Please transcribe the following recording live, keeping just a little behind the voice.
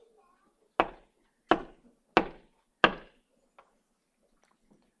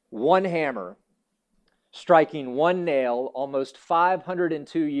One hammer, striking one nail almost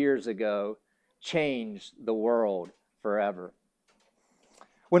 502 years ago, changed the world forever.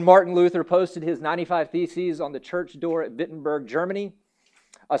 When Martin Luther posted his 95 Theses on the church door at Wittenberg, Germany,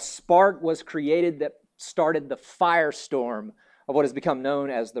 a spark was created that started the firestorm of what has become known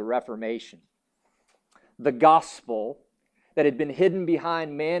as the Reformation. The gospel that had been hidden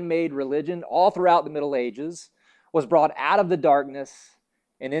behind man-made religion all throughout the Middle Ages was brought out of the darkness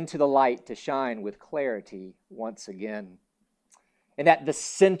and into the light to shine with clarity once again. And at the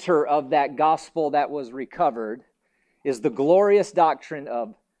center of that gospel that was recovered is the glorious doctrine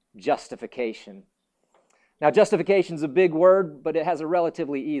of justification. Now, justification is a big word, but it has a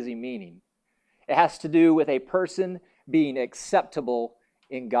relatively easy meaning. It has to do with a person being acceptable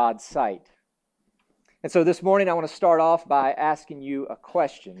in God's sight. And so this morning I want to start off by asking you a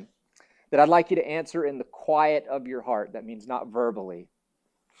question that I'd like you to answer in the quiet of your heart. That means not verbally.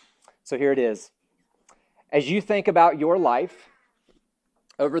 So here it is. As you think about your life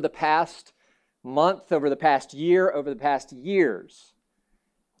over the past month, over the past year, over the past years,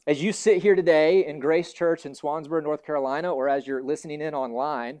 as you sit here today in Grace Church in Swansboro, North Carolina, or as you're listening in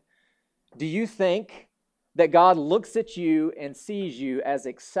online, do you think that God looks at you and sees you as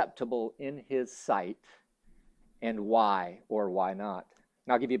acceptable in His sight? And why or why not?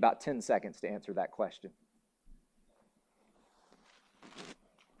 And I'll give you about 10 seconds to answer that question.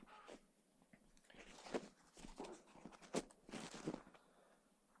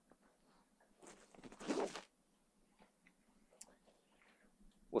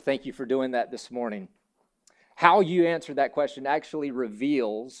 Well, thank you for doing that this morning. How you answer that question actually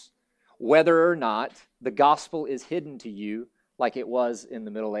reveals whether or not the gospel is hidden to you like it was in the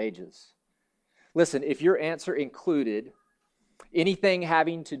Middle Ages. Listen, if your answer included anything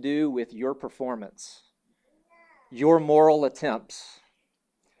having to do with your performance, your moral attempts,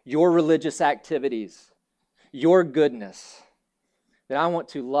 your religious activities, your goodness, then I want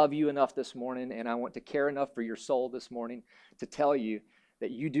to love you enough this morning and I want to care enough for your soul this morning to tell you that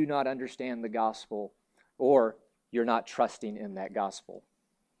you do not understand the gospel or you're not trusting in that gospel.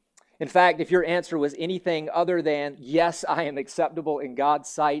 In fact, if your answer was anything other than, yes, I am acceptable in God's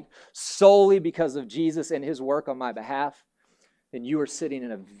sight solely because of Jesus and His work on my behalf, then you are sitting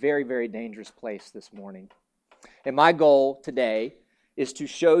in a very, very dangerous place this morning. And my goal today is to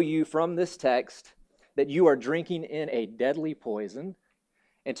show you from this text that you are drinking in a deadly poison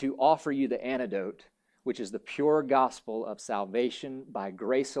and to offer you the antidote, which is the pure gospel of salvation by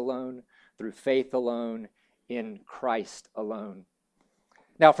grace alone, through faith alone, in Christ alone.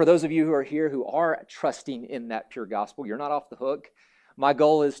 Now, for those of you who are here who are trusting in that pure gospel, you're not off the hook. My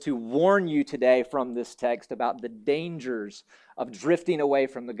goal is to warn you today from this text about the dangers of drifting away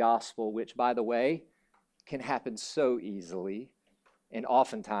from the gospel, which, by the way, can happen so easily and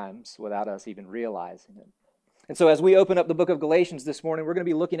oftentimes without us even realizing it. And so as we open up the book of Galatians this morning, we're going to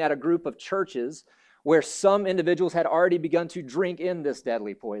be looking at a group of churches where some individuals had already begun to drink in this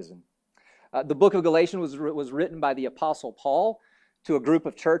deadly poison. The book of Galatians was written by the Apostle Paul to a group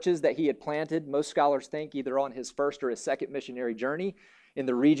of churches that he had planted, most scholars think, either on his first or his second missionary journey in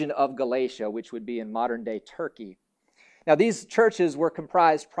the region of Galatia, which would be in modern-day Turkey. Now, these churches were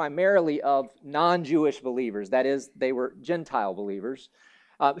comprised primarily of non-Jewish believers. That is, they were Gentile believers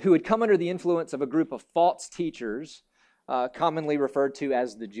who had come under the influence of a group of false teachers, commonly referred to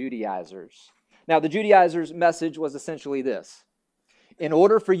as the Judaizers. Now, the Judaizers' message was essentially this: in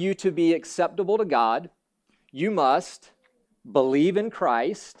order for you to be acceptable to God, you must believe in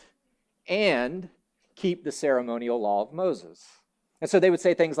Christ and keep the ceremonial law of Moses. And so they would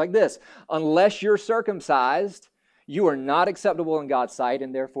say things like this: unless you're circumcised, you are not acceptable in God's sight,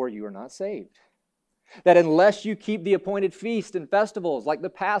 and therefore you are not saved. That unless you keep the appointed feasts and festivals like the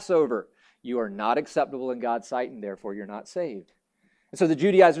Passover, you are not acceptable in God's sight, and therefore you're not saved. And so the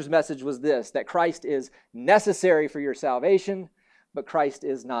Judaizers' message was this: that Christ is necessary for your salvation, but Christ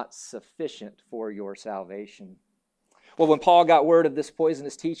is not sufficient for your salvation. Well, when Paul got word of this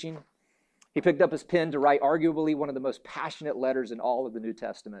poisonous teaching, he picked up his pen to write arguably one of the most passionate letters in all of the New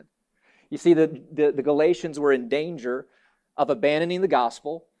Testament. You see, the Galatians were in danger of abandoning the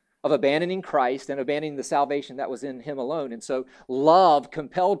gospel, of abandoning Christ, and abandoning the salvation that was in Him alone. And so love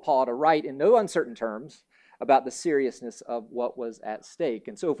compelled Paul to write in no uncertain terms about the seriousness of what was at stake.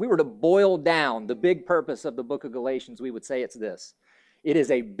 And so if we were to boil down the big purpose of the book of Galatians, we would say it's this: it is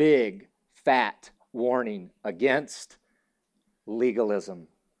a big, fat warning against legalism.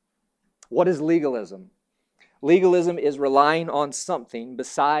 What is legalism? Legalism is relying on something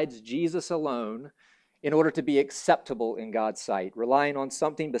besides Jesus alone in order to be acceptable in God's sight. Relying on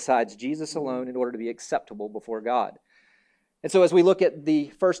something besides Jesus alone in order to be acceptable before God. And so as we look at the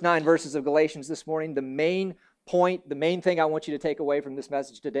first 9 verses of Galatians this morning, the main point, the main thing I want you to take away from this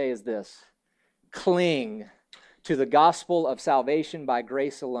message today is this: cling to the gospel of salvation by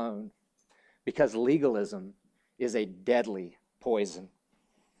grace alone, because legalism is a deadly poison.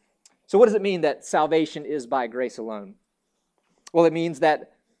 So what does it mean that salvation is by grace alone? Well, it means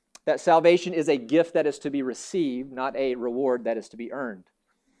that salvation is a gift that is to be received, not a reward that is to be earned.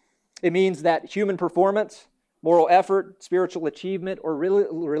 It means that human performance, moral effort, spiritual achievement, or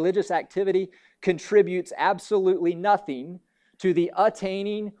religious activity contributes absolutely nothing to the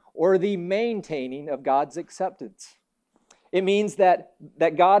attaining or the maintaining of God's acceptance. It means that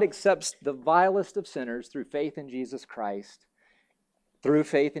God accepts the vilest of sinners through faith in Jesus Christ, in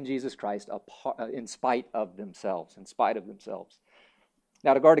spite of themselves.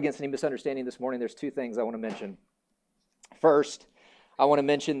 Now, to guard against any misunderstanding this morning, there's 2 things I want to mention. First, I want to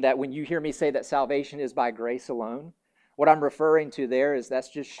mention that when you hear me say that salvation is by grace alone, what I'm referring to there is that's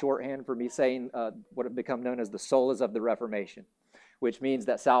just shorthand for me saying what have become known as the solas of the Reformation, which means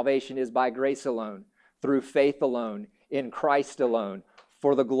that salvation is by grace alone, through faith alone, in Christ alone,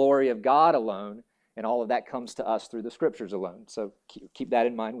 for the glory of God alone, and all of that comes to us through the Scriptures alone. So keep that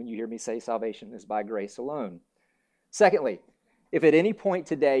in mind when you hear me say salvation is by grace alone. Secondly, if at any point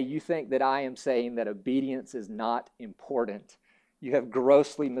today you think that I am saying that obedience is not important, you have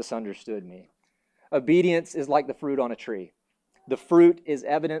grossly misunderstood me. Obedience is like the fruit on a tree. The fruit is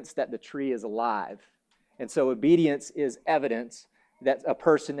evidence that the tree is alive. And so obedience is evidence that a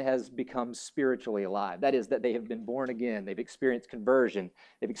person has become spiritually alive. That is, that they have been born again. They've experienced conversion.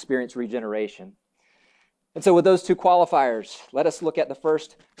 They've experienced regeneration. And so with those 2 qualifiers, let us look at the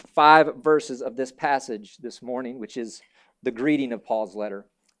first 5 verses of this passage this morning, which is the greeting of Paul's letter.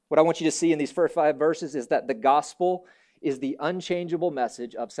 What I want you to see in these first 5 verses is that the gospel is the unchangeable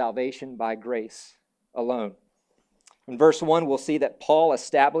message of salvation by grace alone. In verse 1, we'll see that Paul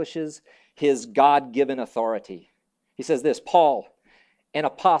establishes his God-given authority. He says this: Paul, an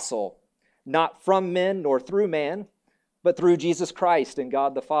apostle, not from men nor through man, but through Jesus Christ and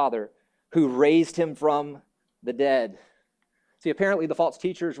God the Father, who raised him from the dead. See, apparently the false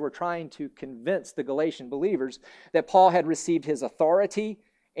teachers were trying to convince the Galatian believers that Paul had received his authority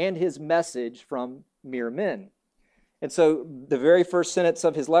and his message from mere men. And so the very first sentence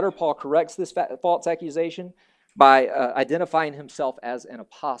of his letter, Paul corrects this false accusation by identifying himself as an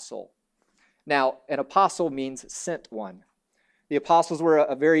apostle. Now, an apostle means sent one. The apostles were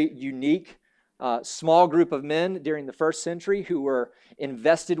a very unique, small group of men during the first century who were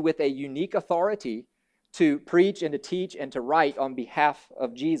invested with a unique authority to preach and to teach and to write on behalf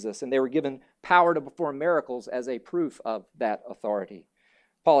of Jesus. And they were given power to perform miracles as a proof of that authority.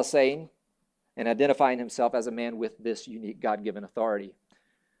 Paul is saying and identifying himself as a man with this unique God-given authority.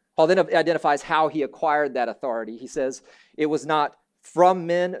 Paul then identifies how he acquired that authority. He says, it was not from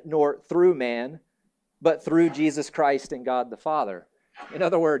men nor through man, but through Jesus Christ and God the Father. In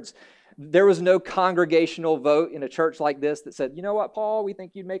other words, there was no congregational vote in a church like this that said, you know what, Paul, we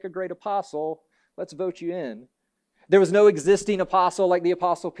think you'd make a great apostle. Let's vote you in. There was no existing apostle like the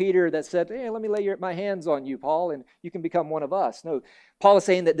Apostle Peter that said, hey, let me lay my hands on you, Paul, and you can become one of us. No, Paul is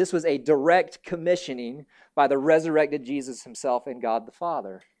saying that this was a direct commissioning by the resurrected Jesus himself and God the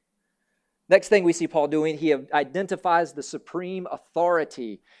Father. Next thing we see Paul doing, he identifies the supreme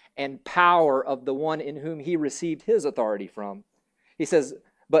authority and power of the one in whom he received his authority from. He says,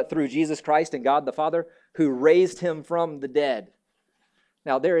 but through Jesus Christ and God the Father, who raised him from the dead.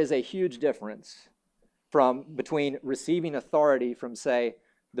 Now, there is a huge difference between receiving authority from, say,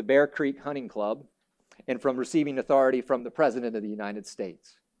 the Bear Creek Hunting Club and from receiving authority from the President of the United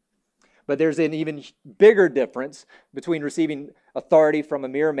States. But there's an even bigger difference between receiving authority from a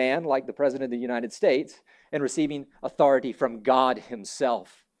mere man like the President of the United States and receiving authority from God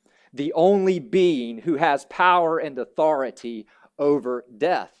himself, the only being who has power and authority over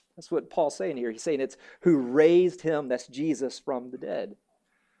death. That's what Paul's saying here. He's saying it's who raised him, that's Jesus, from the dead.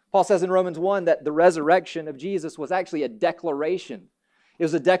 Paul says in Romans 1 that the resurrection of Jesus was actually a declaration. It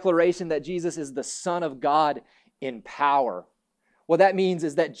was a declaration that Jesus is the Son of God in power. What that means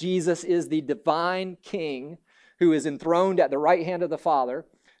is that Jesus is the divine King who is enthroned at the right hand of the Father,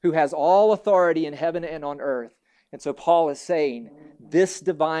 who has all authority in heaven and on earth. And so Paul is saying, this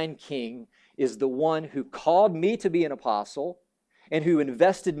divine King is the one who called me to be an apostle and who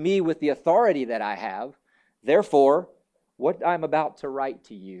invested me with the authority that I have. Therefore, what I'm about to write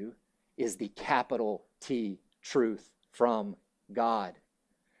to you is the capital T truth from God.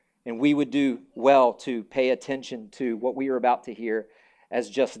 And we would do well to pay attention to what we are about to hear as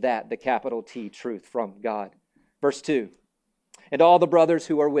just that, the capital T truth from God. Verse 2, and all the brothers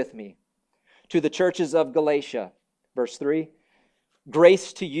who are with me, to the churches of Galatia, Verse 3,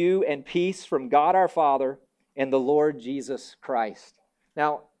 grace to you and peace from God our Father and the Lord Jesus Christ.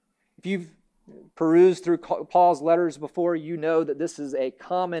 Now, if you've perused through Paul's letters before, you know that this is a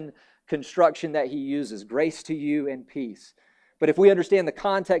common construction that he uses, grace to you and peace. But if we understand the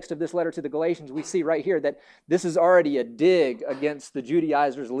context of this letter to the Galatians, we see right here that this is already a dig against the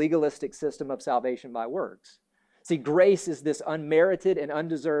Judaizers' legalistic system of salvation by works. See, grace is this unmerited and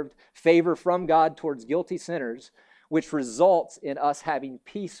undeserved favor from God towards guilty sinners, which results in us having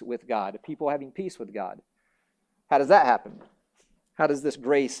peace with God, people having peace with God. How does that happen? How does this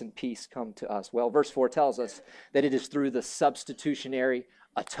grace and peace come to us? Well, verse 4 tells us that it is through the substitutionary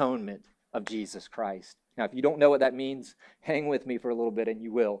atonement of Jesus Christ. Now, if you don't know what that means, hang with me for a little bit and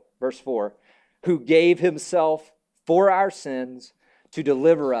you will. Verse 4, who gave himself for our sins to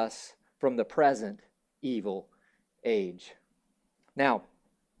deliver us from the present evil age. Now,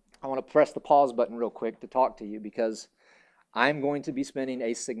 I want to press the pause button real quick to talk to you because I'm going to be spending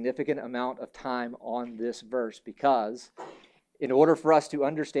a significant amount of time on this verse because in order for us to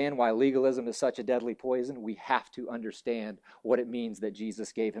understand why legalism is such a deadly poison, we have to understand what it means that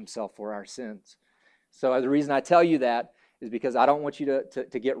Jesus gave himself for our sins. So the reason I tell you that is because I don't want you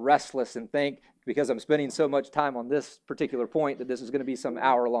to get restless and think, because I'm spending so much time on this particular point, that this is going to be some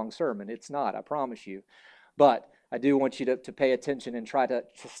hour-long sermon. It's not, I promise you. But I do want you to pay attention and try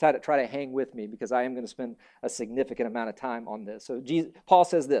to hang with me because I am going to spend a significant amount of time on this. So Paul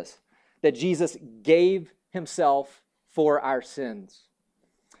says this, that Jesus gave himself for our sins.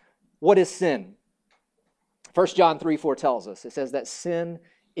 What is sin? 1 John 3:4 tells us, it says that sin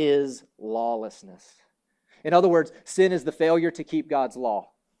is lawlessness. In other words, sin is the failure to keep God's law.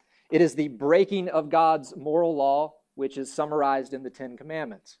 It is the breaking of God's moral law, which is summarized in the Ten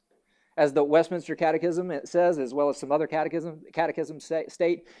Commandments. As the Westminster Catechism says, as well as some other catechisms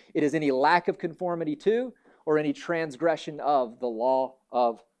state, it is any lack of conformity to or any transgression of the law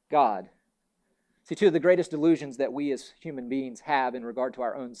of God. See, two of the greatest delusions that we as human beings have in regard to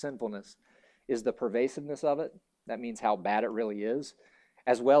our own sinfulness is the pervasiveness of it. That means how bad it really is,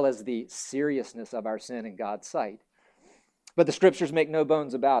 as well as the seriousness of our sin in God's sight. But the Scriptures make no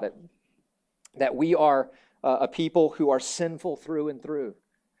bones about it, that we are a people who are sinful through and through.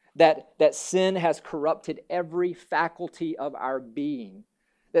 That sin has corrupted every faculty of our being.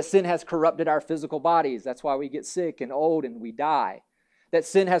 That sin has corrupted our physical bodies. That's why we get sick and old and we die. That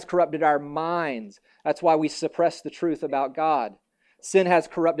sin has corrupted our minds. That's why we suppress the truth about God. Sin has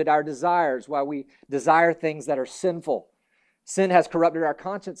corrupted our desires, why we desire things that are sinful. Sin has corrupted our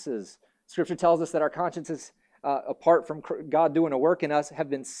consciences. Scripture tells us that our consciences, apart from God doing a work in us, have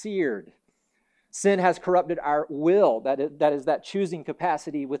been seared. Sin has corrupted our will, that is that choosing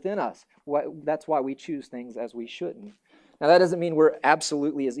capacity within us. That's why we choose things as we shouldn't. Now, that doesn't mean we're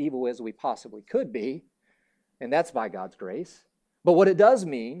absolutely as evil as we possibly could be, and that's by God's grace. But what it does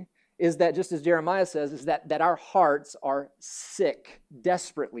mean is that, just as Jeremiah says, is that our hearts are sick,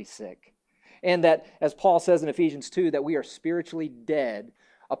 desperately sick. And that, as Paul says in Ephesians 2, that we are spiritually dead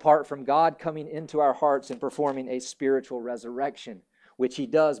apart from God coming into our hearts and performing a spiritual resurrection, which he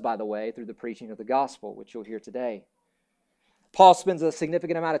does, by the way, through the preaching of the gospel, which you'll hear today. Paul spends a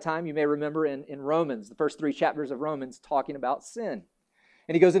significant amount of time, you may remember, in Romans, the first 3 chapters of Romans, talking about sin.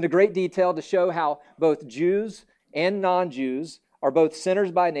 And he goes into great detail to show how both Jews and non-Jews are both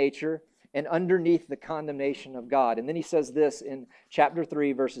sinners by nature and underneath the condemnation of God. And then he says this in chapter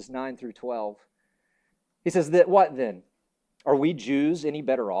 3, verses 9 through 12. He says that, what then? Are we Jews any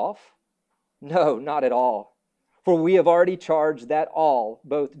better off? No, not at all. For we have already charged that all,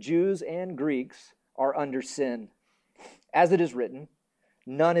 both Jews and Greeks, are under sin. As it is written,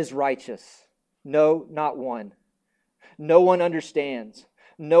 none is righteous, no, not one. No one understands,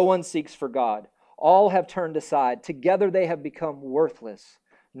 no one seeks for God. All have turned aside, together they have become worthless.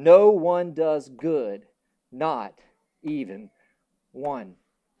 No one does good, not even one.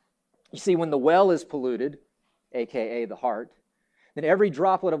 You see, when the well is polluted, aka the heart, then every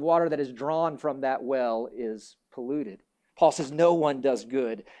droplet of water that is drawn from that well is polluted. Paul says no one does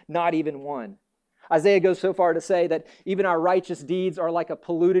good, not even one. Isaiah goes so far to say that even our righteous deeds are like a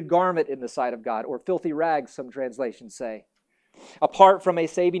polluted garment in the sight of God, or filthy rags, some translations say. Apart from a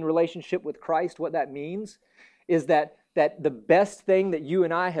saving relationship with Christ, what that means is that the best thing that you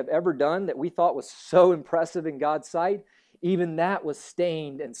and I have ever done that we thought was so impressive in God's sight, even that was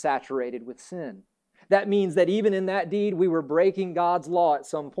stained and saturated with sin. That means that even in that deed, we were breaking God's law at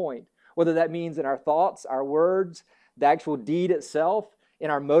some point, whether that means in our thoughts, our words, the actual deed itself, in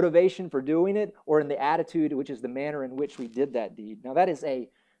our motivation for doing it, or in the attitude, which is the manner in which we did that deed. Now, that is a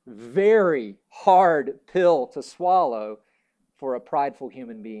very hard pill to swallow for a prideful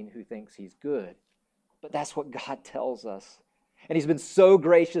human being who thinks he's good. but that's what God tells us. And He's been so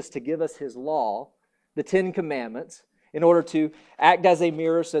gracious to give us His law, the 10 Commandments, in order to act as a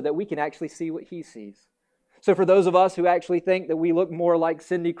mirror so that we can actually see what He sees. So for those of us who actually think that we look more like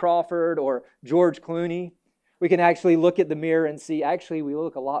Cindy Crawford or George Clooney, we can actually look at the mirror and see, actually, we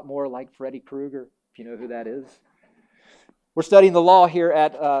look a lot more like Freddy Krueger, if you know who that is. We're studying the law here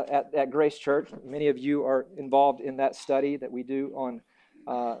at Grace Church. Many of you are involved in that study that we do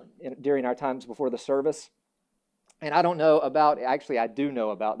during our times before the service. And I don't know about, actually I do know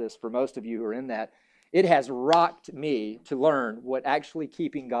about this for most of you who are in that. It has rocked me to learn what actually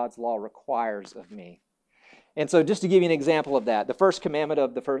keeping God's law requires of me. And so just to give you an example of that, the first commandment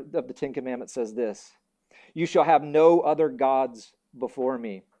of the 10 Commandments says this: you shall have no other gods before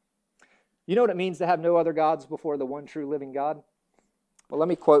me. You know what it means to have no other gods before the one true living God? Well, let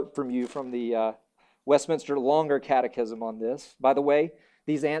me quote from the Westminster Longer Catechism on this. By the way,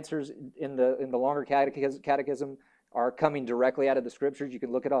 these answers in the Longer Catechism are coming directly out of the Scriptures. You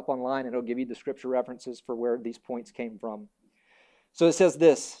can look it up online and it'll give you the Scripture references for where these points came from. So it says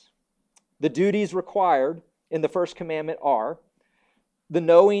this: the duties required in the first commandment are the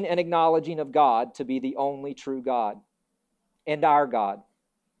knowing and acknowledging of God to be the only true God and our God,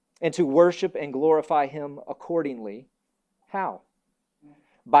 and to worship and glorify Him accordingly. How?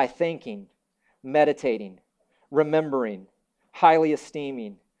 By thinking, meditating, remembering, highly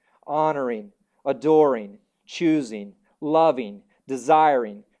esteeming, honoring, adoring, choosing, loving,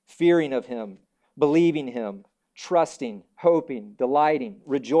 desiring, fearing of Him, believing Him, trusting, hoping, delighting,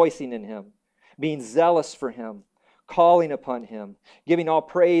 rejoicing in Him, being zealous for Him, calling upon Him, giving all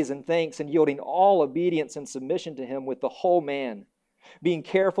praise and thanks, and yielding all obedience and submission to Him with the whole man, being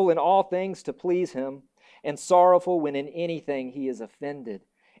careful in all things to please Him, and sorrowful when in anything He is offended,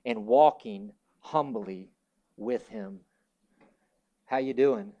 and walking humbly with Him. How you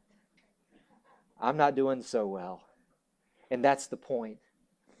doing? I'm not doing so well. And that's the point.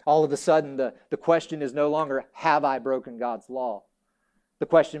 All of a sudden, the question is no longer, have I broken God's law? The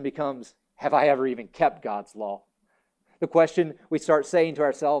question becomes, have I ever even kept God's law? The question we start saying to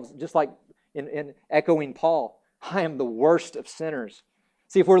ourselves, just like in echoing Paul, I am the worst of sinners.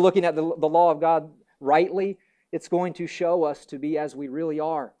 See, if we're looking at the law of God rightly, it's going to show us to be as we really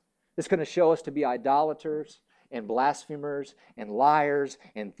are. It's going to show us to be idolaters and blasphemers and liars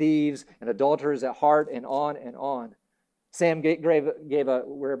and thieves and adulterers at heart, and on and on. Sam gave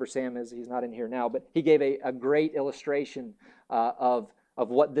wherever Sam is, he's not in here now, but he gave a great illustration of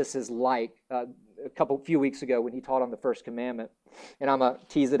what this is like a few weeks ago when he taught on the first commandment. And I'm going to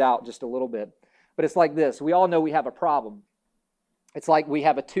tease it out just a little bit. But it's like this. We all know we have a problem. It's like we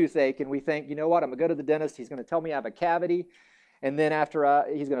have a toothache and we think, you know what, I'm going to go to the dentist. He's going to tell me I have a cavity. And then after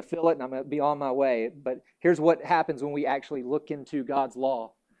he's going to fill it and I'm going to be on my way. But here's what happens when we actually look into God's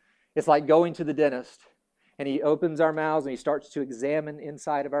law. It's like going to the dentist. And he opens our mouths and he starts to examine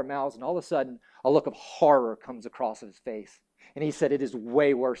inside of our mouths. And all of a sudden, a look of horror comes across his face. And he said, it is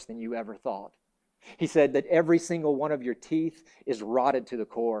way worse than you ever thought. He said that every single one of your teeth is rotted to the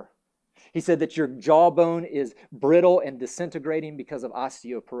core. He said that your jawbone is brittle and disintegrating because of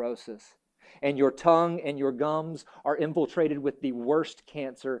osteoporosis. And your tongue and your gums are infiltrated with the worst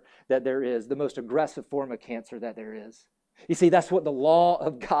cancer that there is, the most aggressive form of cancer that there is. You see, that's what the law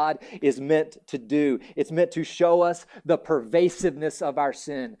of God is meant to do. It's meant to show us the pervasiveness of our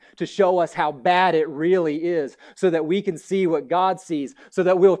sin, to show us how bad it really is, so that we can see what God sees, so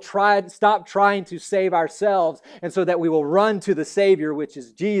that we'll stop trying to save ourselves, and so that we will run to the Savior, which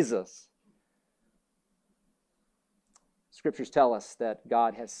is Jesus. Scriptures tell us that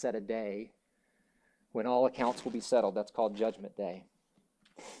God has set a day when all accounts will be settled. That's called Judgment Day.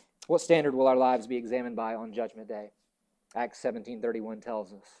 What standard will our lives be examined by on Judgment Day? Acts 17:31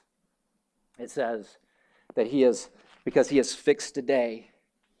 tells us. It says that because he has fixed a day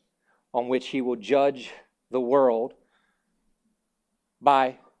on which he will judge the world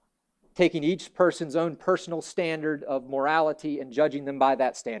by taking each person's own personal standard of morality and judging them by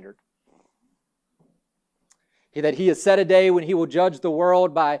that standard. That he has set a day when he will judge the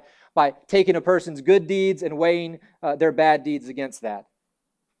world by taking a person's good deeds and weighing their bad deeds against that.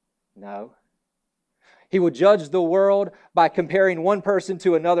 No. He will judge the world by comparing one person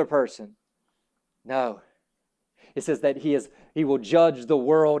to another person. No. It says that he will judge the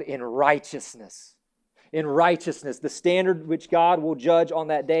world in righteousness. In righteousness. The standard which God will judge on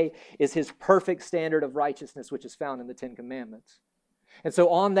that day is His perfect standard of righteousness, which is found in the 10 Commandments. And so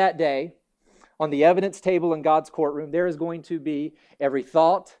on that day, on the evidence table in God's courtroom, there is going to be every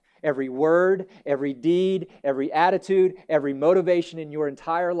thought, every word, every deed, every attitude, every motivation in your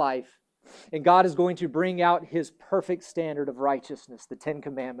entire life And God is going to bring out his perfect standard of righteousness, the Ten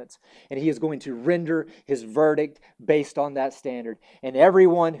Commandments. And he is going to render his verdict based on that standard. And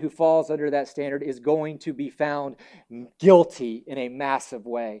everyone who falls under that standard is going to be found guilty in a massive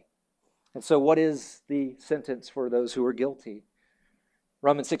way. And so what is the sentence for those who are guilty?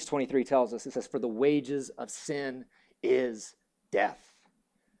 Romans 6:23 tells us, it says, for the wages of sin is death.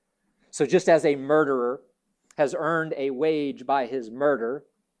 So just as a murderer has earned a wage by his murder,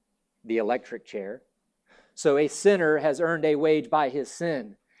 the electric chair, so a sinner has earned a wage by his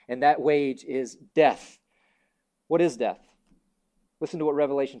sin, and that wage is death. What is death? Listen to what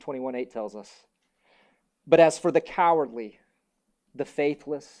Revelation 21:8 tells us. But as for the cowardly, the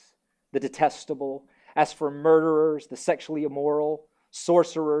faithless, the detestable, as for murderers, the sexually immoral,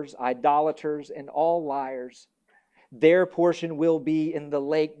 sorcerers, idolaters, and all liars, their portion will be in the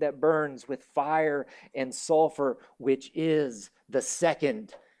lake that burns with fire and sulfur, which is the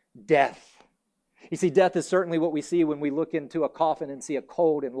second death. You see, death is certainly what we see when we look into a coffin and see a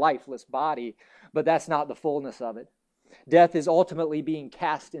cold and lifeless body, but that's not the fullness of it. Death is ultimately being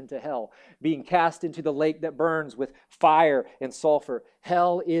cast into hell, being cast into the lake that burns with fire and sulfur.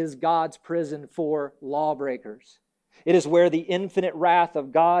 Hell is God's prison for lawbreakers. It is where the infinite wrath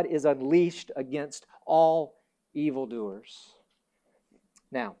of God is unleashed against all evildoers.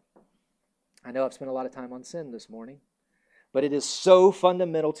 Now, I know I've spent a lot of time on sin this morning, but it is so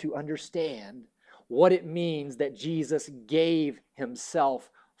fundamental to understand what it means that Jesus gave himself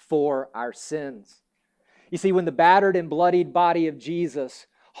for our sins. You see, when the battered and bloodied body of Jesus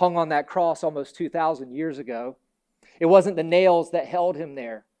hung on that cross almost 2,000 years ago, it wasn't the nails that held him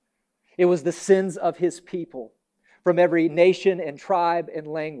there. It was the sins of his people from every nation and tribe and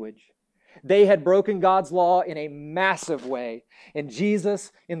language. They had broken God's law in a massive way, and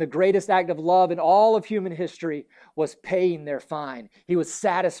Jesus, in the greatest act of love in all of human history, was paying their fine. He was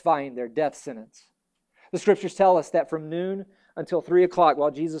satisfying their death sentence. The scriptures tell us that from noon until 3 o'clock,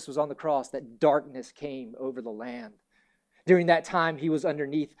 while Jesus was on the cross, that darkness came over the land. During that time, he was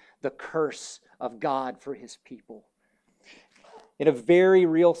underneath the curse of God for his people. In a very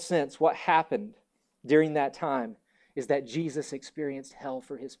real sense, what happened during that time is that Jesus experienced hell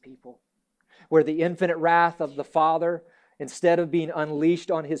for his people, where the infinite wrath of the Father, instead of being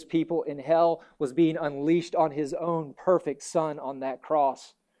unleashed on his people in hell, was being unleashed on his own perfect Son on that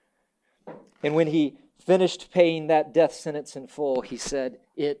cross. And when he finished paying that death sentence in full, he said,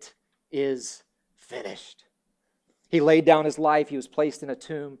 "It is finished." He laid down his life, he was placed in a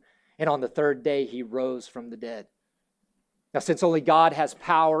tomb, and on the third day he rose from the dead. Now, since only God has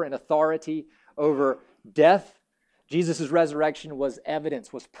power and authority over death, Jesus' resurrection was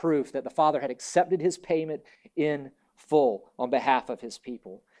evidence, was proof that the Father had accepted his payment in full on behalf of his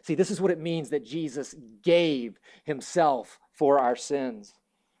people. See, this is what it means that Jesus gave himself for our sins.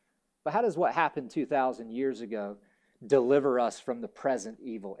 But how does what happened 2,000 years ago deliver us from the present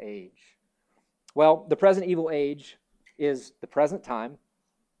evil age? Well, the present evil age is the present time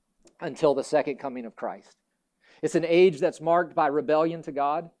until the second coming of Christ. It's an age that's marked by rebellion to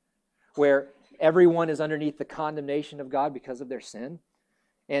God, where everyone is underneath the condemnation of God because of their sin.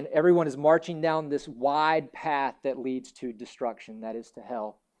 And everyone is marching down this wide path that leads to destruction, that is to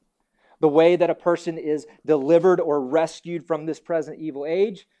hell. The way that a person is delivered or rescued from this present evil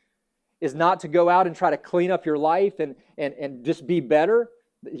age is not to go out and try to clean up your life and just be better.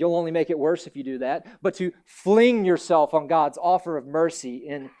 You'll only make it worse if you do that. But to fling yourself on God's offer of mercy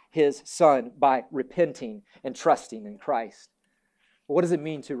in his Son by repenting and trusting in Christ. What does it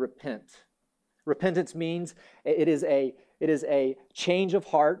mean to repent? Repentance means it is a change of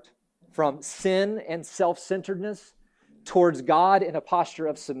heart from sin and self-centeredness towards God in a posture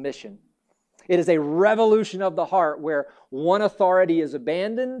of submission. It is a revolution of the heart where one authority is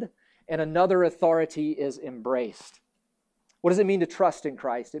abandoned and another authority is embraced. What does it mean to trust in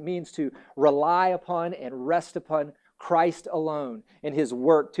Christ? It means to rely upon and rest upon Christ alone and his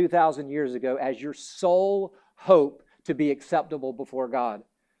work 2,000 years ago as your sole hope to be acceptable before God.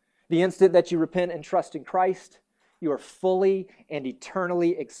 The instant that you repent and trust in Christ, you are fully and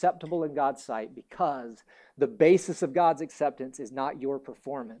eternally acceptable in God's sight, because the basis of God's acceptance is not your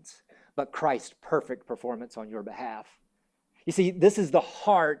performance, but Christ's perfect performance on your behalf. You see, this is the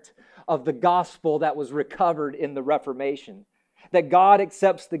heart of the gospel that was recovered in the Reformation. That God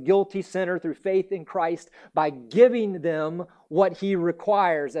accepts the guilty sinner through faith in Christ by giving them what he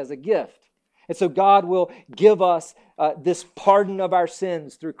requires as a gift. And so God will give us this pardon of our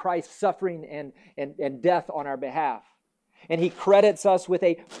sins through Christ's suffering and death on our behalf. And he credits us with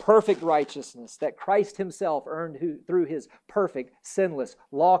a perfect righteousness that Christ himself earned through his perfect, sinless,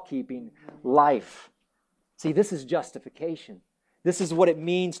 law-keeping life. See, this is justification. This is what it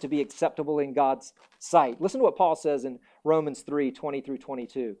means to be acceptable in God's sight. Listen to what Paul says in Romans 3, 20 through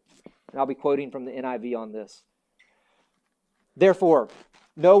 22. And I'll be quoting from the NIV on this. Therefore,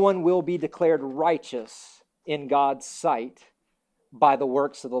 no one will be declared righteous in God's sight by the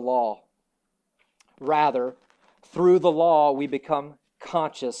works of the law. Rather, through the law, we become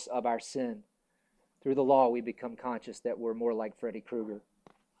conscious of our sin. Through the law, we become conscious that we're more like Freddy Krueger.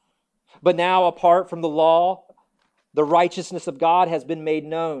 But now, apart from the law, the righteousness of God has been made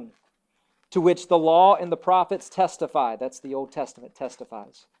known, to which the law and the prophets testify. That's the Old Testament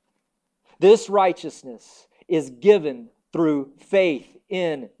testifies. This righteousness is given through faith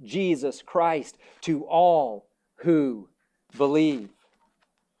in Jesus Christ to all who believe.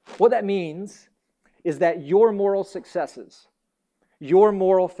 What that means is that your moral successes, your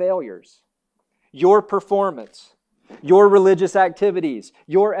moral failures, your performance, your religious activities,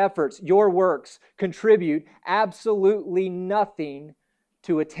 your efforts, your works contribute absolutely nothing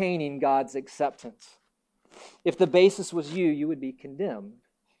to attaining God's acceptance. If the basis was you, you would be condemned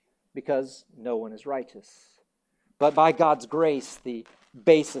because no one is righteous. But by God's grace, the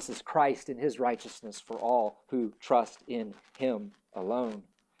basis is Christ and His righteousness for all who trust in Him alone.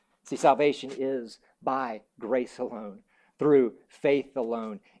 See, salvation is by grace alone, through faith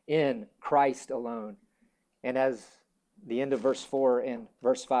alone, in Christ alone. And as the end of verse 4 and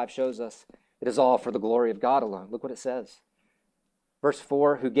verse 5 shows us, it is all for the glory of God alone. Look what it says. Verse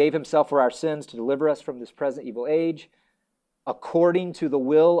 4, who gave Himself for our sins to deliver us from this present evil age, according to the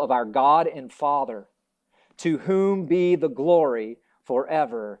will of our God and Father, to whom be the glory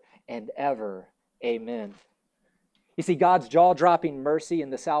forever and ever. Amen. You see, God's jaw-dropping mercy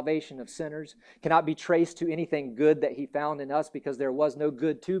and the salvation of sinners cannot be traced to anything good that He found in us, because there was no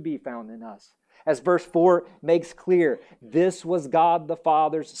good to be found in us. As verse 4 makes clear, this was God the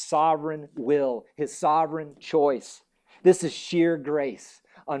Father's sovereign will, His sovereign choice. This is sheer grace,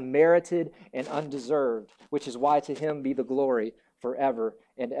 unmerited and undeserved, which is why to Him be the glory forever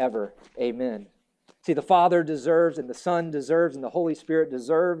and ever. Amen. See, the Father deserves, and the Son deserves, and the Holy Spirit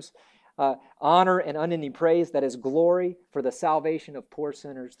deserves honor and unending praise. That is glory for the salvation of poor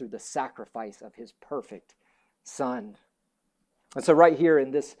sinners through the sacrifice of His perfect Son. And so right here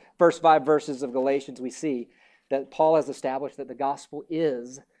in this first 5 verses of Galatians, we see that Paul has established that the gospel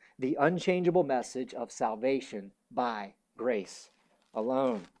is the unchangeable message of salvation by grace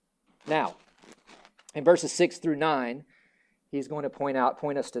alone. Now, in verses 6 through 9, he's going to point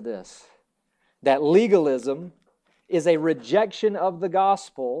us to this, that legalism is a rejection of the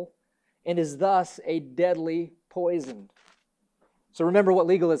gospel and is thus a deadly poison. So remember what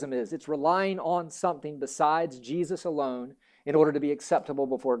legalism is. It's relying on something besides Jesus alone in order to be acceptable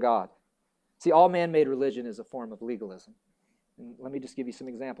before God. See, all man-made religion is a form of legalism. And let me just give you some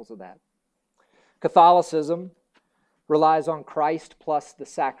examples of that. Catholicism relies on Christ plus the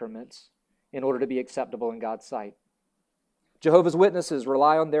sacraments in order to be acceptable in God's sight. Jehovah's Witnesses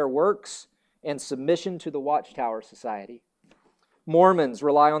rely on their works and submission to the Watchtower Society. Mormons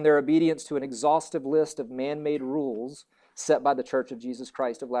rely on their obedience to an exhaustive list of man-made rules set by the Church of Jesus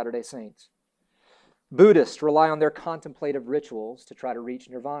Christ of Latter-day Saints. Buddhists rely on their contemplative rituals to try to reach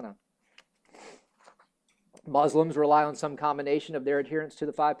nirvana. Muslims rely on some combination of their adherence to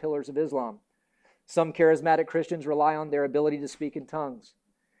the 5 pillars of Islam. Some charismatic Christians rely on their ability to speak in tongues.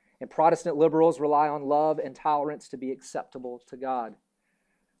 And Protestant liberals rely on love and tolerance to be acceptable to God.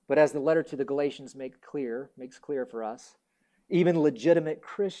 But as the letter to the Galatians makes clear for us, even legitimate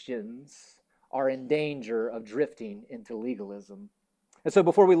Christians are in danger of drifting into legalism. And so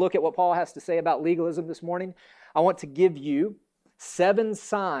before we look at what Paul has to say about legalism this morning, I want to give you 7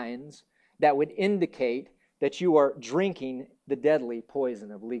 signs that would indicate that you are drinking the deadly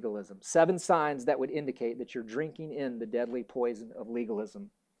poison of legalism. 7 signs that would indicate that you're drinking in the deadly poison of legalism.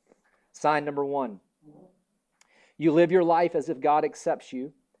 Sign number 1, you live your life as if God accepts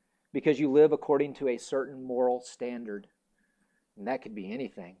you because you live according to a certain moral standard. And that could be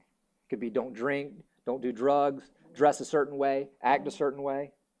anything. It could be don't drink, don't do drugs, dress a certain way, act a certain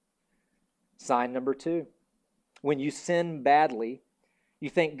way. Sign number 2, when you sin badly, you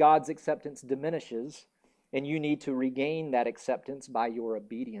think God's acceptance diminishes and you need to regain that acceptance by your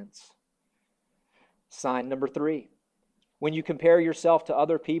obedience. Sign number 3, when you compare yourself to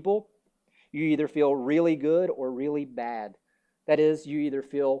other people, you either feel really good or really bad. That is, you either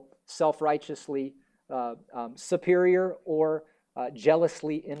feel self-righteously superior or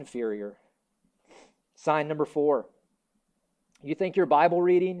jealously inferior. Sign number 4, you think your Bible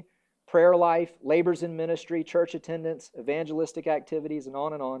reading, prayer life, labors in ministry, church attendance, evangelistic activities, and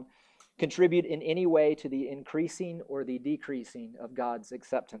on, contribute in any way to the increasing or the decreasing of God's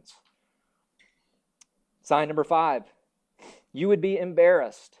acceptance. Sign number 5, You would be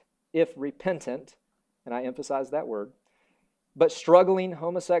embarrassed if repentant, and I emphasize that word, but struggling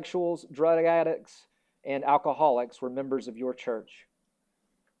homosexuals, drug addicts, and alcoholics were members of your church.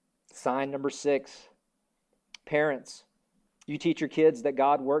 Sign number 6, parents, you teach your kids that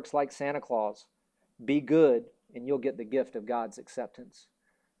God works like Santa Claus. Be good, and you'll get the gift of God's acceptance.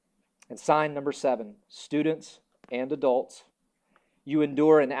 And sign number 7, students and adults, you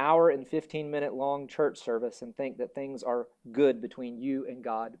endure an hour and 15-minute long church service and think that things are good between you and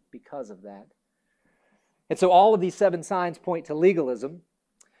God because of that. And so all of these 7 signs point to legalism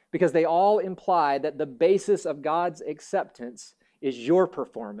because they all imply that the basis of God's acceptance is your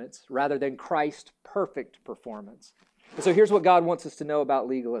performance rather than Christ's perfect performance. And so here's what God wants us to know about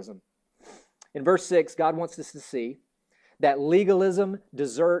legalism. In verse 6, God wants us to see that legalism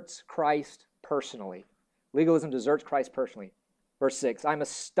deserts Christ personally. Legalism deserts Christ personally. Verse 6, I'm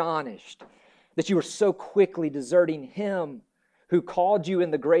astonished that you are so quickly deserting Him who called you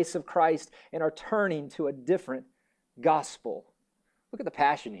in the grace of Christ and are turning to a different gospel. Look at the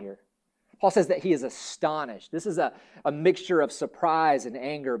passion here. Paul says that he is astonished. This is a mixture of surprise and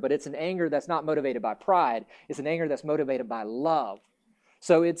anger, but it's an anger that's not motivated by pride. It's an anger that's motivated by love.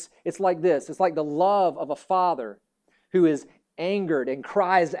 So it's like this. It's like the love of a father who is angered and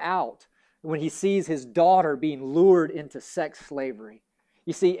cries out when he sees his daughter being lured into sex slavery.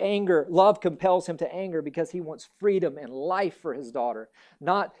 You see, love compels him to anger because he wants freedom and life for his daughter,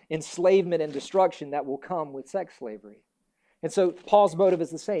 not enslavement and destruction that will come with sex slavery. And so Paul's motive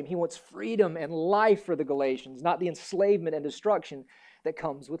is the same. He wants freedom and life for the Galatians, not the enslavement and destruction that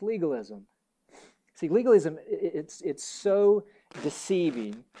comes with legalism. See, legalism, it's so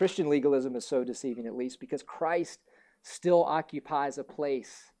deceiving. Christian legalism is so deceiving, at least, because Christ still occupies a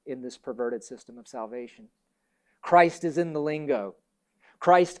place in this perverted system of salvation. Christ is in the lingo.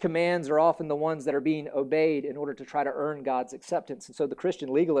 Christ's commands are often the ones that are being obeyed in order to try to earn God's acceptance. And so the Christian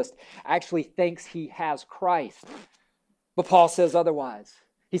legalist actually thinks he has Christ. But Paul says otherwise.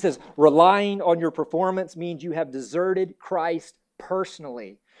 He says, relying on your performance means you have deserted Christ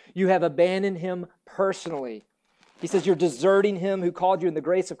personally. You have abandoned Him personally. He says you're deserting Him who called you in the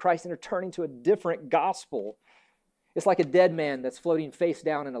grace of Christ and are turning to a different gospel. It's like a dead man that's floating face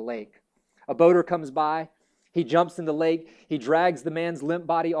down in a lake. A boater comes by. He jumps in the lake. He drags the man's limp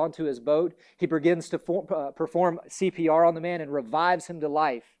body onto his boat. He begins to perform CPR on the man and revives him to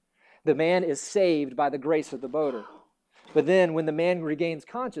life. The man is saved by the grace of the boater. But then when the man regains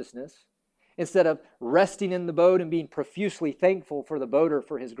consciousness, instead of resting in the boat and being profusely thankful for the boater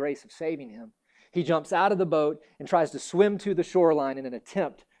for his grace of saving him, he jumps out of the boat and tries to swim to the shoreline in an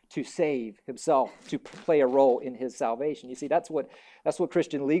attempt to save himself, to play a role in his salvation. You see, that's what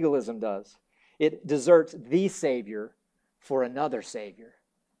Christian legalism does. It deserts the Savior for another Savior.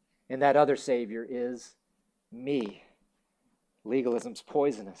 And that other Savior is me. Legalism's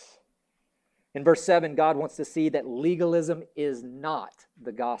poisonous. In verse 7, God wants to see that legalism is not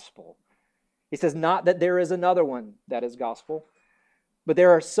the gospel. He says, not that there is another one that is gospel, but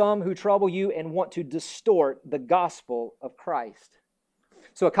there are some who trouble you and want to distort the gospel of Christ.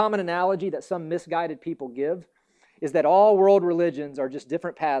 So a common analogy that some misguided people give is that all world religions are just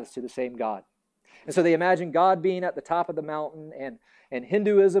different paths to the same God. And so they imagine God being at the top of the mountain, and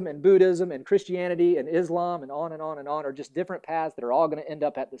Hinduism and Buddhism and Christianity and Islam and on and on and on are just different paths that are all going to end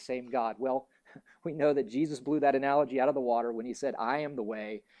up at the same God. Well, we know that Jesus blew that analogy out of the water when he said, I am the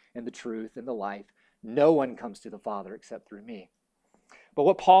way and the truth and the life. No one comes to the Father except through me. But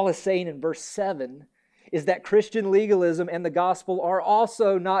what Paul is saying in verse 7 is that Christian legalism and the gospel are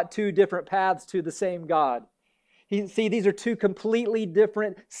also not two different paths to the same God. See, these are two completely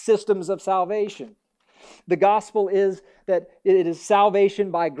different systems of salvation. The gospel is that it is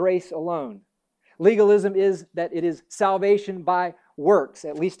salvation by grace alone. Legalism is that it is salvation by works,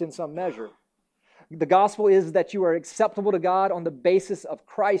 at least in some measure. The gospel is that you are acceptable to God on the basis of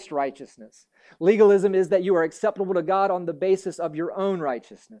Christ's righteousness. Legalism is that you are acceptable to God on the basis of your own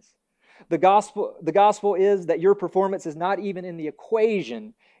righteousness. The gospel is that your performance is not even in the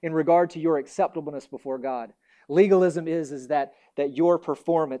equation in regard to your acceptableness before God. Legalism is that your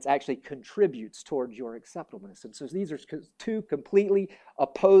performance actually contributes towards your acceptableness. And so these are two completely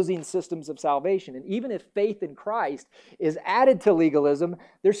opposing systems of salvation. And even if faith in Christ is added to legalism,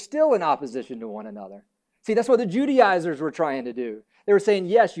 they're still in opposition to one another. See, that's what the Judaizers were trying to do. They were saying,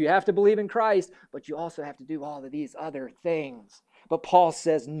 yes, you have to believe in Christ, but you also have to do all of these other things. But Paul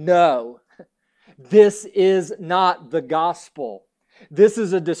says, no, this is not the gospel. This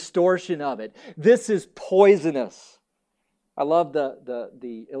is a distortion of it. This is poisonous. I love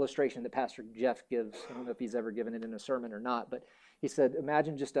the illustration that Pastor Jeff gives. I don't know if he's ever given it in a sermon or not, but he said,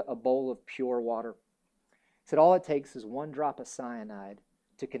 imagine just a bowl of pure water. He said all it takes is one drop of cyanide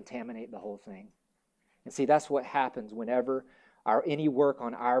to contaminate the whole thing. And see, that's what happens whenever any work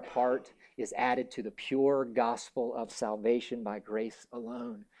on our part is added to the pure gospel of salvation by grace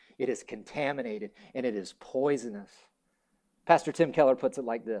alone. It is contaminated and it is poisonous. Pastor Tim Keller puts it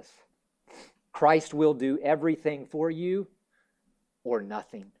like this: Christ will do everything for you or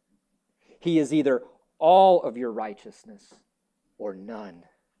nothing. He is either all of your righteousness or none.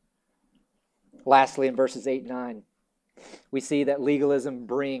 Lastly, in verses 8 and 9, we see that legalism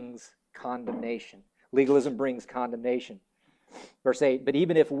brings condemnation. Legalism brings condemnation. Verse 8, but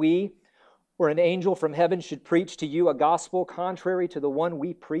even if we or an angel from heaven should preach to you a gospel contrary to the one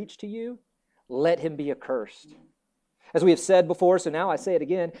we preach to you, let him be accursed. As we have said before, so now I say it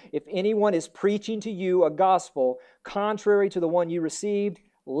again, if anyone is preaching to you a gospel contrary to the one you received,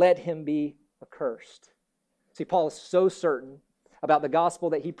 let him be accursed. See, Paul is so certain about the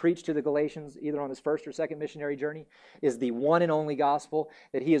gospel that he preached to the Galatians, either on his first or second missionary journey, is the one and only gospel,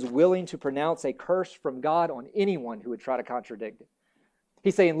 that he is willing to pronounce a curse from God on anyone who would try to contradict it.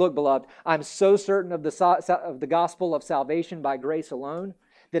 He's saying, look, beloved, I'm so certain of the gospel of salvation by grace alone,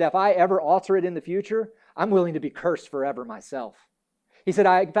 that if I ever alter it in the future, I'm willing to be cursed forever myself. He said,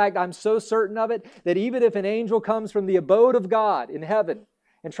 in fact, I'm so certain of it that even if an angel comes from the abode of God in heaven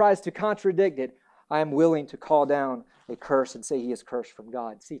and tries to contradict it, I am willing to call down a curse and say he is cursed from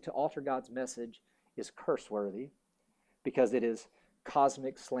God. See, to alter God's message is curse-worthy because it is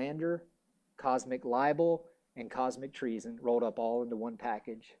cosmic slander, cosmic libel, and cosmic treason rolled up all into one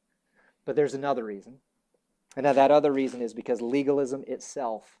package. But there's another reason. And that other reason is because legalism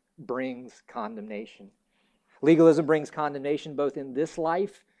itself brings condemnation. Legalism brings condemnation both in this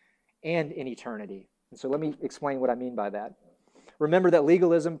life and in eternity. And so let me explain what I mean by that. Remember that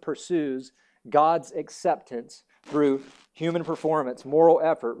legalism pursues God's acceptance through human performance, moral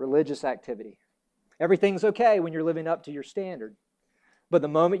effort, religious activity. Everything's okay when you're living up to your standard. But the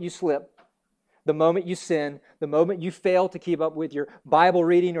moment you slip, the moment you sin, the moment you fail to keep up with your Bible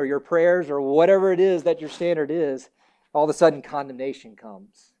reading or your prayers or whatever it is that your standard is, all of a sudden condemnation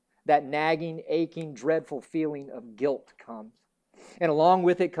comes. That nagging, aching, dreadful feeling of guilt comes. And along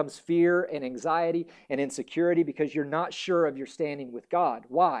with it comes fear and anxiety and insecurity because you're not sure of your standing with God.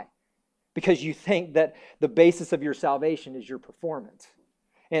 Why? Because you think that the basis of your salvation is your performance.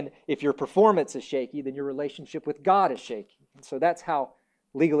 And if your performance is shaky, then your relationship with God is shaky. And so that's how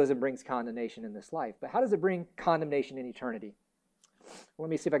legalism brings condemnation in this life. But how does it bring condemnation in eternity? Let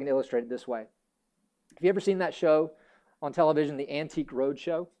me see if I can illustrate it this way. Have you ever seen that show on television, The Antique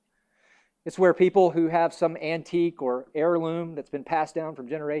Roadshow? It's where people who have some antique or heirloom that's been passed down from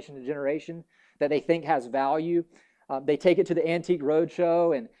generation to generation that they think has value, they take it to the Antique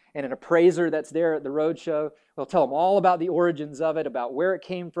Roadshow, and an appraiser that's there at the roadshow will tell them all about the origins of it, about where it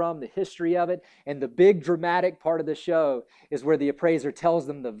came from, the history of it, and the big dramatic part of the show is where the appraiser tells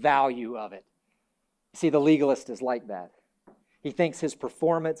them the value of it. See, the legalist is like that. He thinks his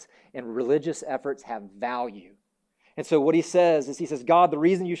performance and religious efforts have value. And so what he says is, he says, God, the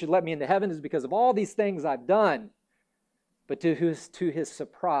reason you should let me into heaven is because of all these things I've done. But to his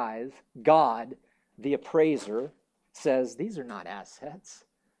surprise, God, the appraiser, says, these are not assets.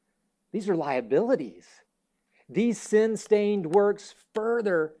 These are liabilities. These sin-stained works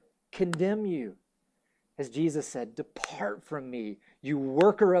further condemn you. As Jesus said, depart from me, you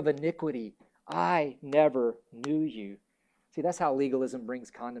worker of iniquity. I never knew you. See, that's how legalism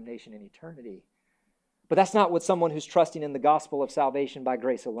brings condemnation in eternity. But that's not what someone who's trusting in the gospel of salvation by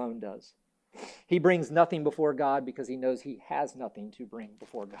grace alone does. He brings nothing before God because he knows he has nothing to bring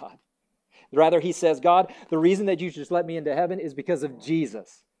before God. Rather, he says, God, the reason that you just let me into heaven is because of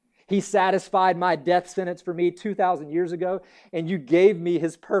Jesus. He satisfied my death sentence for me 2,000 years ago, and you gave me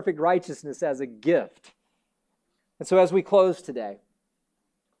his perfect righteousness as a gift. And so as we close today,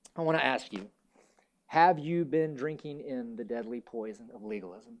 I want to ask you, have you been drinking in the deadly poison of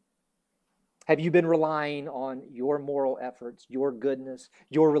legalism? Have you been relying on your moral efforts, your goodness,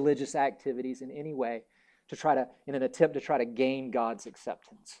 your religious activities in any way in an attempt to try to gain God's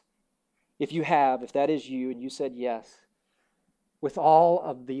acceptance? If you have, if that is you, and you said yes, with all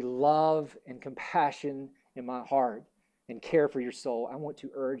of the love and compassion in my heart and care for your soul, I want to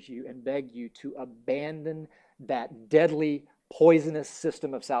urge you and beg you to abandon that deadly, poisonous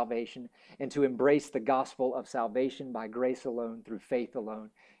system of salvation and to embrace the gospel of salvation by grace alone, through faith alone,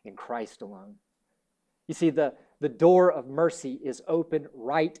 in Christ alone. You see, the door of mercy is open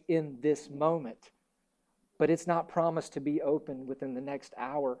right in this moment, but it's not promised to be open within the next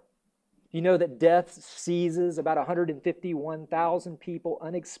hour. You know that death seizes about 151,000 people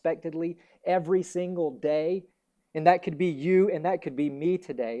unexpectedly every single day, And that could be you, and that could be me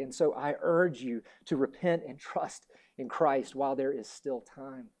today. And so I urge you to repent and trust in Christ while there is still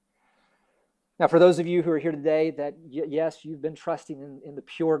time. Now, for those of you who are here today that, yes, you've been trusting in the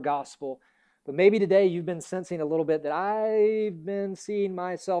pure gospel, but maybe today you've been sensing a little bit that I've been seeing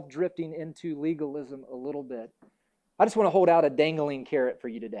myself drifting into legalism a little bit. I just want to hold out a dangling carrot for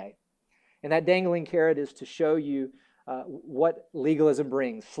you today. And that dangling carrot is to show you what legalism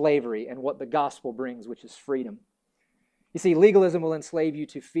brings, slavery, and what the gospel brings, which is freedom. You see, legalism will enslave you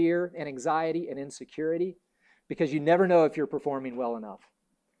to fear and anxiety and insecurity because you never know if you're performing well enough.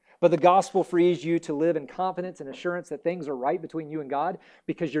 But the gospel frees you to live in confidence and assurance that things are right between you and God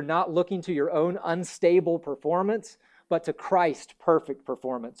because you're not looking to your own unstable performance, but to Christ's perfect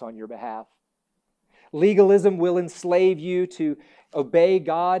performance on your behalf. Legalism will enslave you to obey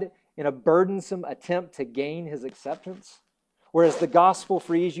God in a burdensome attempt to gain His acceptance, whereas the gospel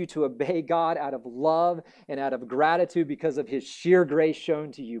frees you to obey God out of love and out of gratitude because of His sheer grace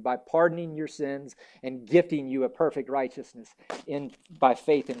shown to you by pardoning your sins and gifting you a perfect righteousness by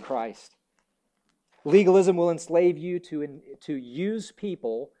faith in Christ. Legalism will enslave you to use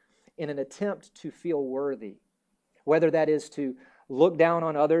people in an attempt to feel worthy, whether that is to look down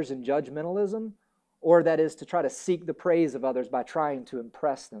on others in judgmentalism or that is to try to seek the praise of others by trying to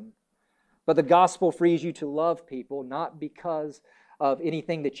impress them. But the gospel frees you to love people, not because of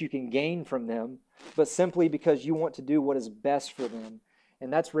anything that you can gain from them, but simply because you want to do what is best for them.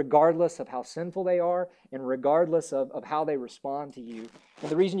 And that's regardless of how sinful they are and regardless of how they respond to you.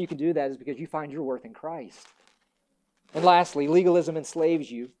 And the reason you can do that is because you find your worth in Christ. And lastly, legalism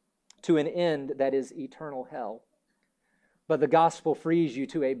enslaves you to an end that is eternal hell. But the gospel frees you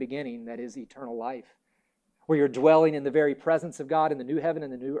to a beginning that is eternal life, where you're dwelling in the very presence of God in the new heaven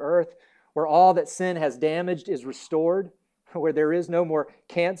and the new earth, where all that sin has damaged is restored, where there is no more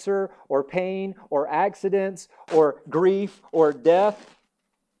cancer or pain or accidents or grief or death.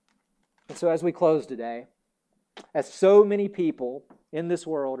 And so as we close today, as so many people in this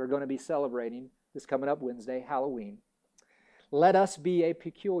world are going to be celebrating this coming up Wednesday, Halloween, let us be a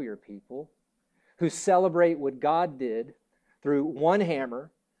peculiar people who celebrate what God did through one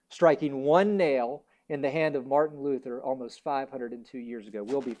hammer, striking one nail in the hand of Martin Luther almost 502 years ago.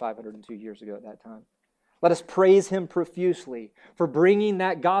 Will be 502 years ago at that time. Let us praise Him profusely for bringing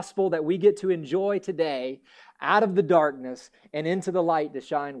that gospel that we get to enjoy today out of the darkness and into the light to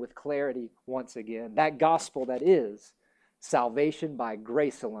shine with clarity once again. That gospel that is salvation by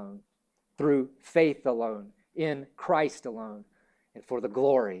grace alone, through faith alone, in Christ alone, and for the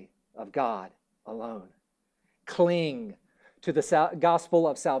glory of God alone. Cling to the gospel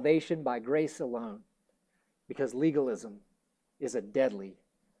of salvation by grace alone, because legalism is a deadly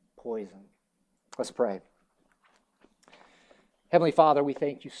poison. Let's pray. Heavenly Father, we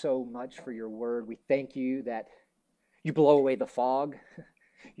thank you so much for your word. We thank you that you blow away the fog.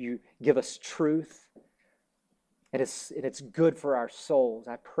 You give us truth. And it's good for our souls.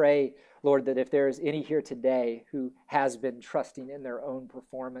 I pray, Lord, that if there is any here today who has been trusting in their own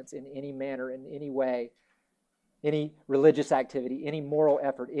performance in any manner, in any way, any religious activity, any moral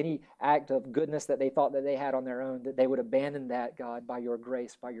effort, any act of goodness that they thought that they had on their own, that they would abandon that, God, by your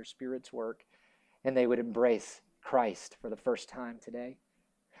grace, by your Spirit's work, and they would embrace Christ for the first time today.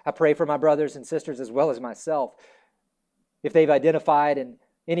 I pray for my brothers and sisters as well as myself. If they've identified in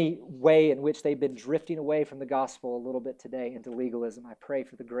any way in which they've been drifting away from the gospel a little bit today into legalism, I pray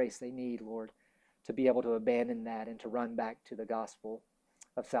for the grace they need, Lord, to be able to abandon that and to run back to the gospel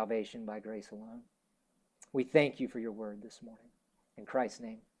of salvation by grace alone. We thank you for your word this morning. In Christ's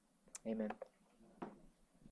name, amen.